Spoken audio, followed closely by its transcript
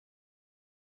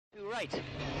2 right,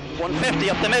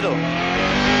 150 up the middle, 1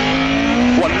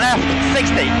 left,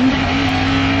 60.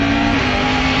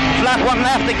 Flat 1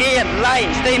 left again,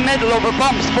 line, stay middle over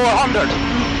bumps, 400.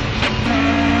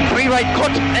 3 right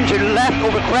cut into left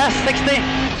over crest, 60.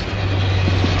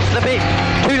 Slippy,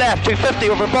 2 left, 250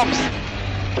 over bumps.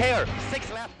 Care,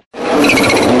 6 left.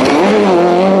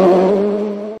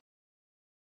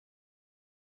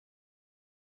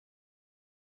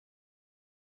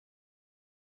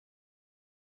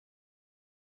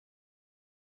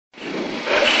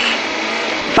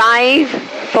 Five,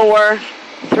 4,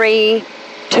 3,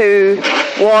 2, 1,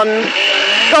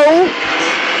 go.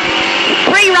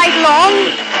 3 right long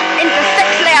into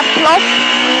 6 left plus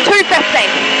 250.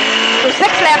 So 6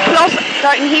 left plus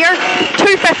down here,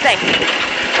 250.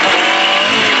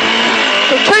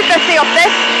 So 250 up this,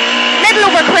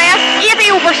 middle over crest, 80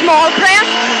 over small crest.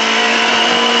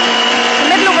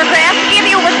 Middle over crest,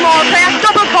 80 over small crest,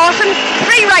 double caution,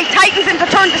 3 right tightens into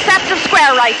turn deceptive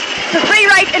square right. So 3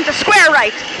 right into square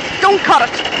right. Don't cut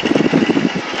it.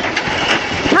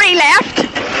 3 left,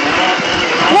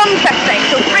 150.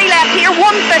 So 3 left here, 150. 3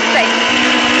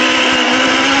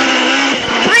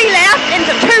 left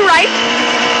into 2 right,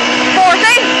 40.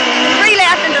 3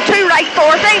 left into 2 right,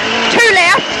 40. 2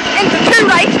 left into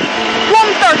 2 right,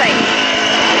 130.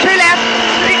 2 left,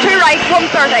 2 right,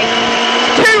 130.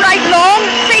 2 right long,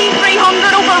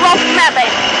 C300 over rough maybe.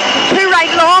 2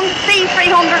 right long,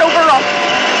 C300 over rough.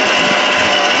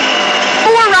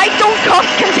 4 right, don't cut,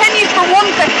 continues for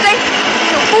 150.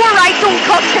 So 4 right, don't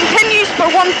cut, continues for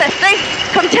 150.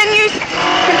 Continues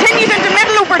into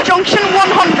middle over junction, 100.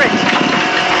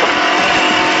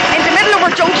 Into middle over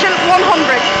junction,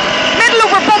 100. Middle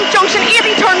over bump junction,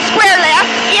 80 turn square left.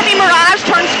 80 Mirage,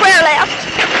 turn square left.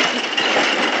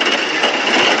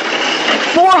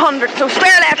 400, so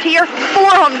square left here,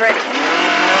 400.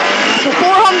 So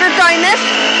 400 down this.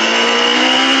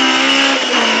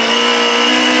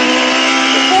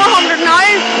 400 now,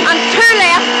 and 2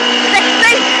 left,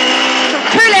 60. So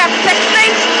 2 left, 60,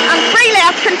 and 3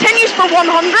 left continues for 100.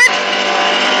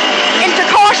 Into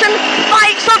caution, 5,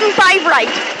 sudden 5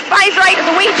 right. 5 right is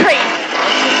a wee tree.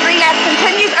 So 3 left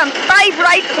continues, and 5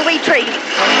 right is a wee tree. 20,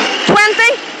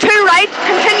 2 right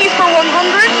continues for 100. 2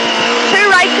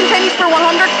 right continues for 100.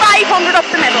 500 up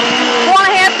the middle. 1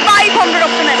 ahead, 500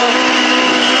 up the middle.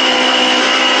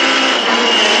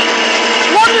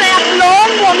 1 left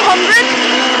long, 100.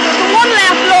 So 1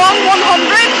 left long,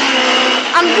 100.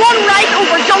 And 1 right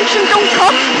over junction, don't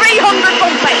cut, 300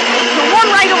 bumping. So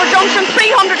 1 right over junction,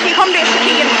 300 to come to a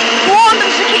chicane. Go on to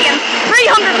the chicane,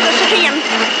 300 to the chicane.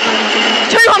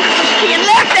 200 to the chicane,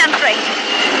 left entry.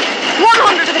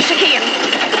 100 to the chicane.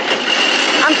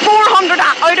 And 400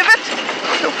 out of it.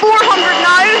 So 400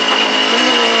 now.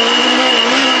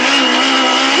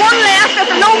 1 left at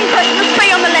the lone Christmas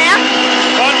tree on the left.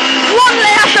 1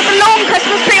 left at the lone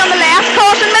Christmas tree on the left.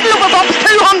 Caution, middle over bumps,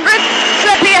 200.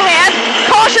 Slippy ahead.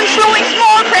 Caution, slowing,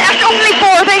 small crest, only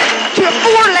 40. To a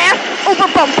 4 left over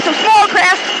bump. So small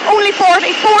crest, only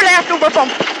 40. 4 left over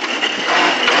bump.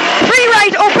 3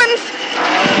 right opens,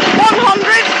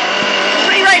 100.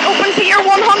 3 right opens here,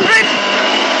 100.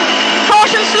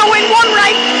 Caution, slowing, 1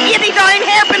 right, 80 down,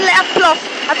 hairpin left plus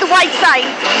at the white side.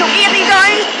 So 80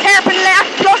 down, hairpin left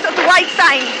plus at the white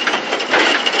side.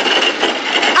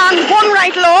 And 1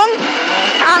 right long,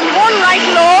 and 1 right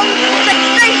long,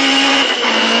 60.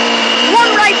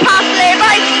 1 right past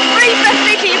lay-by,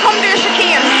 350 till you come to the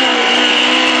chicane.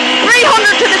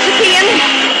 300 to the chicane.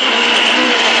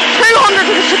 200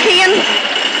 to the chicane.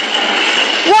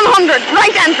 100,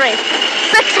 right entry.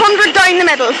 600 down the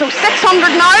middle, so 600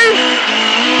 now.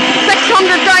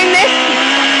 600 down this.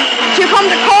 To come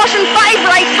to caution, 5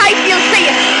 right tight, you'll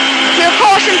see it. To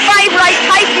caution, 5 right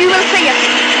tight, you will see it.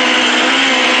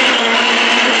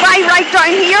 5 right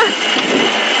down here.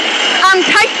 And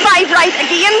tight 5 right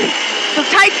again. So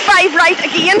tight 5 right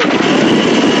again.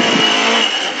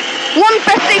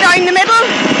 150 down the middle.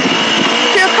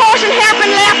 To caution, hairpin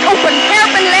left open.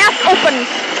 Hairpin left opens.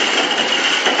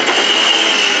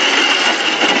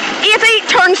 80,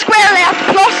 turn square left,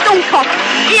 plus don't cut.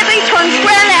 80, turn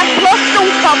square left, plus don't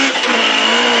cut.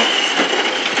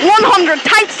 100,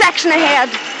 tight section ahead.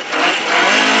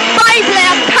 5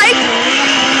 left, tight.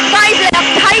 5 left,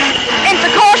 tight. Into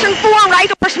caution, 4 right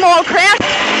over small crest.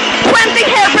 20,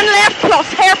 hairpin left, plus.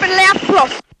 Hairpin left,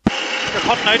 plus. They're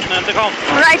cutting out and then they come.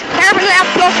 Right, hairpin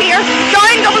left, plus here.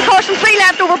 Down, double caution, 3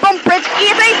 left over bump bridge. 80,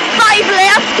 5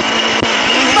 left.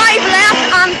 5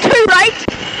 left and 2 right.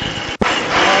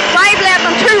 5 left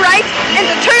and 2 right,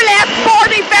 into 2 left,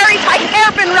 40, very tight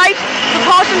hairpin right,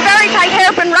 precaution, very tight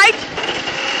hairpin right,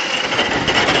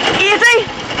 80,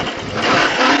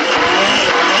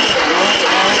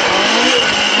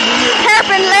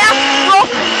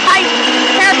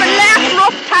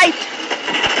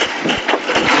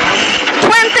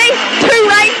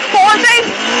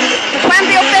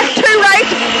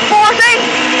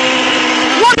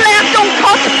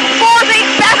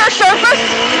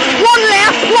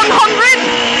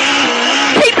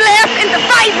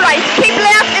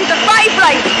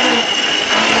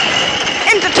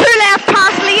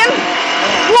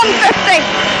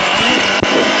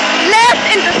 Left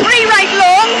into 3 right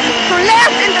long, so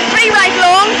left into 3 right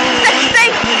long,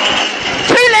 60.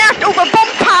 2 left over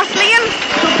bump past lane,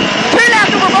 so 2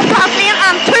 left over bump past lane,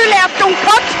 and 2 left don't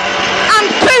cut, and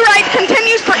 2 right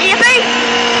continues for 80.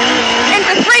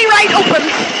 Into 3 right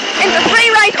opens, into 3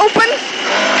 right opens,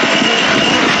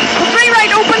 so 3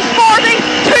 right opens, 40,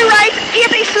 2 right,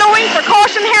 80 slowing for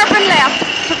caution, hairpin left,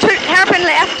 so 2 hairpin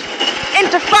left,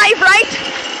 into 5 right,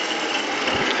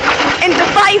 into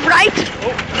 5 right,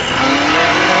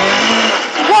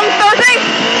 130,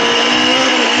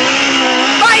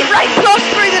 5 right plus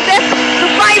through the dip, so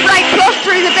 5 right plus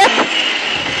through the dip,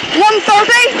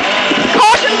 130,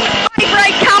 caution, 5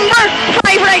 right camber,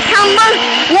 5 right camber,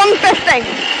 150.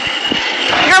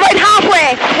 You're about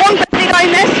halfway, 150 down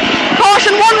this,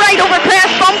 caution, 1 right over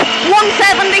crest bump,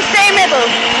 170, stay middle,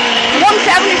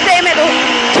 170, stay middle,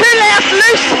 2 left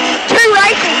loose, 2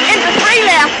 right, into 3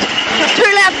 left, so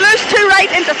 2 left loose, 2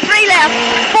 right, into 3 left,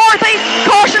 40,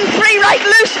 caution, 3 right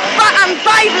loose, and 5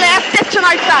 left, ditching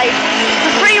outside, so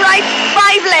 3 right,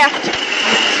 5 left,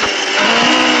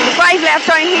 5 left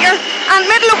down here, and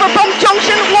middle over bump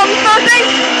junction, 130,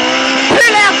 2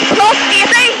 left plus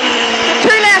 80, so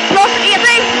 2 left plus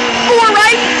 80, 4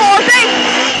 right, 40,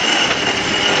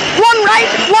 1 right,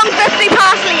 150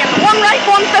 past lane, 1 right,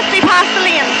 150 past the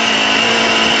lane,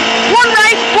 1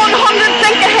 right, 100,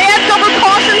 think ahead, double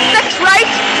caution, 6 right,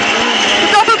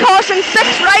 double caution,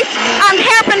 6 right, and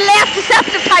hairpin left,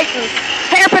 deceptive tightens,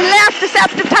 hairpin left,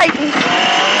 deceptive tightens,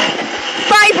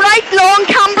 5 right, long,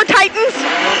 camber tightens,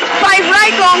 5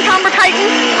 right, long, camber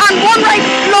tightens, and 1 right,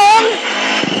 long,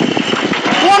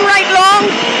 1 right, long,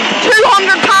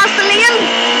 200 past the lane,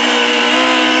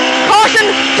 caution,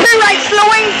 2 right,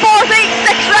 slowing, 40,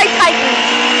 6 right, tightens,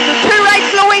 so 2 right,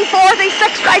 slowing, 40,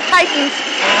 6 right, tightens,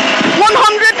 100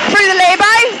 through the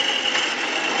lay-by,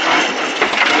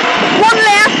 1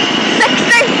 left,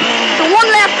 60, so 1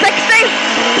 left, 60,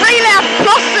 3 left,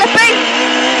 plus slippy,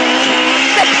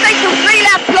 60, so 3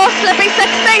 left, plus slippy,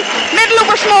 60, middle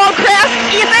over small crest,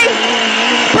 80,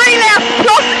 3 left,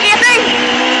 plus 80,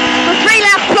 so 3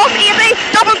 left, plus 80,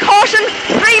 double caution,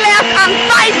 3 left, and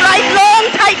 5 right, long,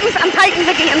 tightens, and tightens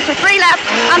again, so 3 left,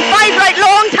 and 5 right,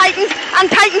 long, tightens, and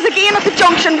tightens again at the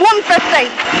junction, 150,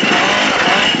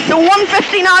 so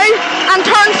 150 now, and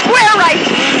turn square right,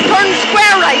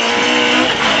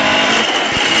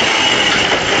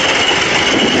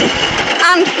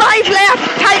 and 5 left,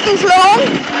 tightens long,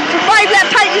 so 5 left,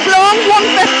 tightens long,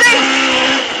 150,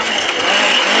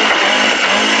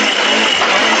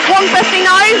 150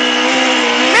 now,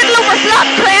 middle over flat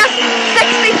crest,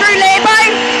 60 through lay-by,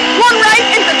 1 right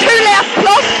into 2 left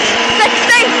plus,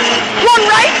 60, 1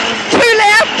 right, 2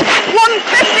 left,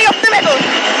 150 up the middle,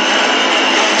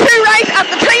 2 right at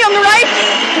the tree on the right,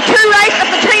 2 right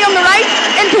at the tree on the right,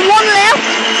 into 1 left,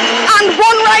 and 1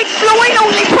 right, slowing,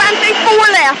 only 24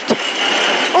 left,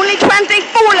 only 24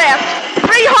 left,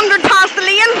 300 past the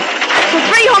lane, so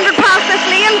 300 past this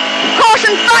lane,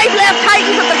 caution, 5 left,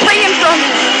 tightens at the tree in front,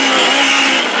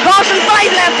 caution,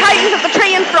 5 left, tightens at the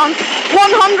tree in front, 100,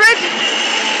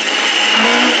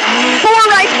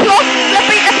 4 right plus,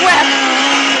 slippy, it's wet,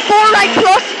 4 right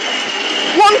plus,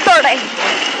 130,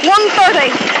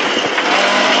 130,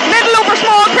 middle over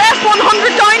small crest,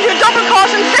 100 down to a double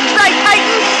caution, 6 right,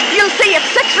 tightens, you'll see it,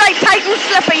 6 right, tightens,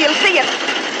 slippy, you'll see it,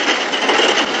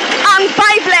 and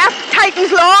 5 left,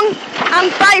 tightens long,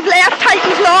 and 5 left,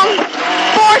 tightens long,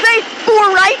 40,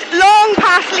 4 right, long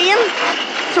past lane,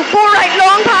 so 4 right,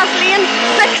 long past lane,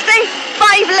 60,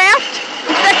 5 left,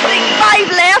 60,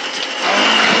 5 left,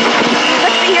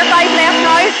 60 here, 5 left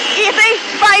now, 80,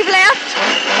 5 left,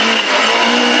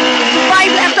 so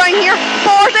 5 left down here,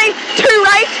 40, 2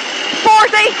 right,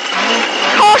 40,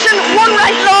 caution, 1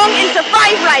 right long into 5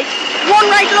 right,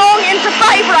 1 right long into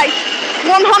 5 right,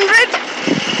 100,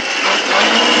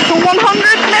 so 100,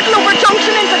 middle over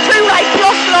junction into 2 right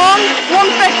plus long,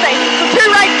 150, so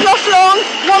 2 right plus long,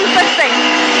 150,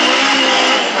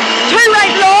 2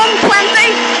 right long, 20,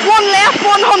 1 left,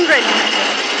 100,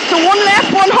 so 1 left,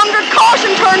 100,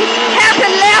 caution, turn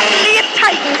hairpin left, late,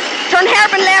 tightens, turn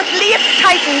hairpin left, late,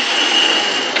 tightens,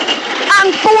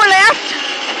 and 4 left,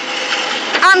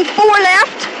 and 4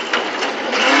 left,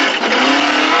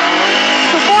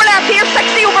 so 4 left here,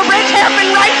 60 over bridge,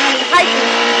 hairpin right, tightens,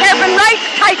 hairpin right,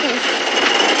 tightens,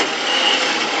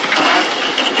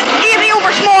 80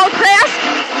 over small crest,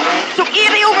 so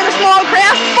 80 over the small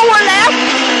crest, 4 left,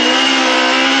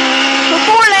 so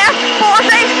 4 left,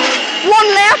 40, 1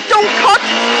 left, don't cut,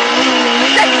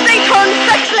 60, turn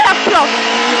 6 left plus,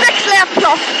 6 left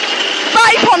plus,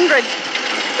 500,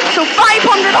 so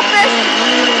 500 up this,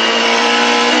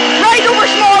 right over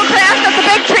small crest at the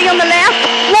big tree on the left,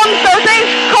 130,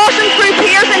 caution through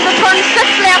piers into turn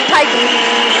 6 left tightens.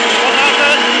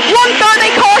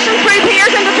 130, caution through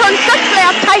piers into turn 6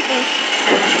 left tightens.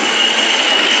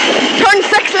 Turn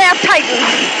 6 left tightens.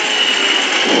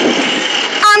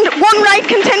 And 1 right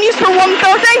continues for 130,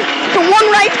 so 1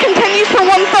 right continues for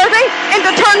 130,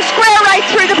 into turn square right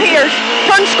through the piers.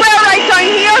 Turn square right down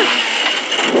here,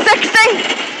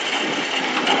 60.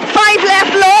 5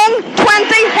 left long,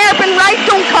 20, hairpin right,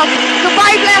 don't cut. So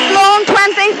 5 left long,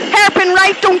 20, hairpin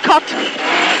right, don't cut.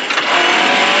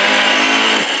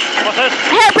 What's this?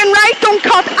 Hairpin right, don't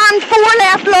cut, and 4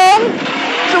 left long.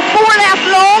 So 4 left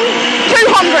long,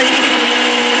 200.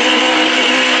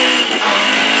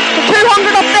 So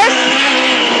 200 up this.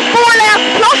 4 left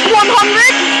plus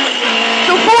 100.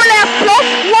 So 4 left plus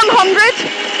 100.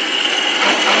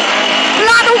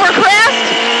 Flat over crest.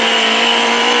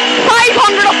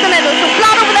 500 up the middle, so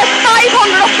flat over this,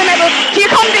 500 up the middle. So you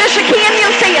come to the chicane,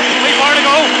 you'll see it. Way far to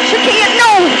go. Chicane,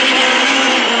 no.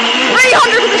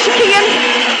 300 to the chicane,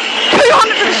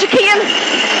 200 to the chicane,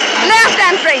 left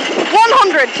entry,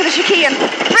 100 to the chicane,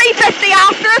 350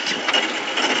 after it,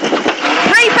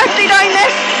 350 down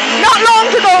this, not long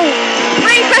to go,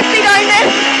 350 down this,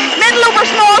 middle over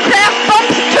small crest,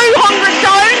 bumps, 200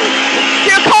 down, to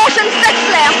your caution, 6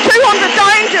 left, 200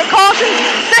 down, to your caution,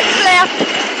 6 left,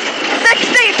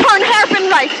 60, turn hairpin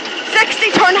right,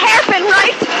 60, turn hairpin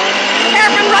right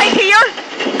here,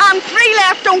 and 3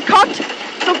 left, don't cut,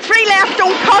 so 3 left,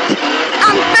 don't cut,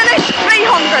 and finish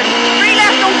 300, 3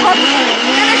 left, don't cut,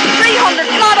 finish 300,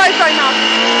 flat out down that,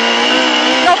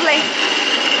 lovely,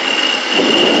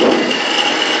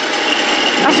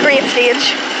 that's a great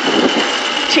stage,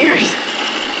 cheers.